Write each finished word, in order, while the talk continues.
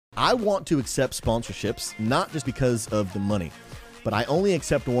I want to accept sponsorships, not just because of the money, but I only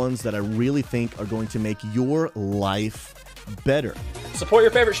accept ones that I really think are going to make your life better. Support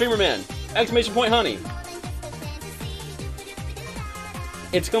your favorite streamer, man. Exclamation point honey.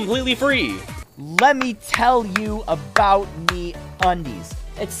 It's completely free. Let me tell you about MeUndies.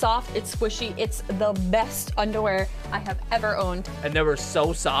 It's soft, it's squishy, it's the best underwear I have ever owned. And they were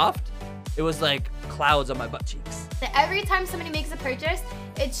so soft, it was like clouds on my butt cheeks. Every time somebody makes a purchase,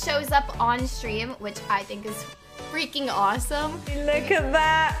 it shows up on stream, which I think is freaking awesome. Look at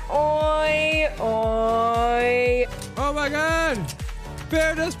that, oi, oi. Oh my god!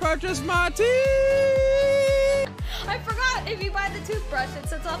 Bear just purchased my teeth! I forgot, if you buy the toothbrush, it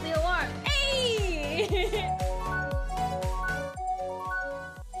sets off the alarm. Hey!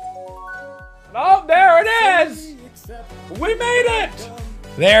 Oh, there it is! We made it!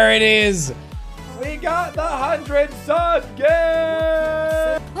 There it is! We got the 100 sub game!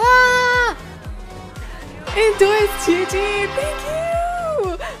 Ah! Endorse GG, thank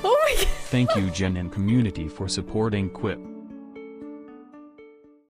you! Oh my god! Thank you, Jen and community, for supporting Quip.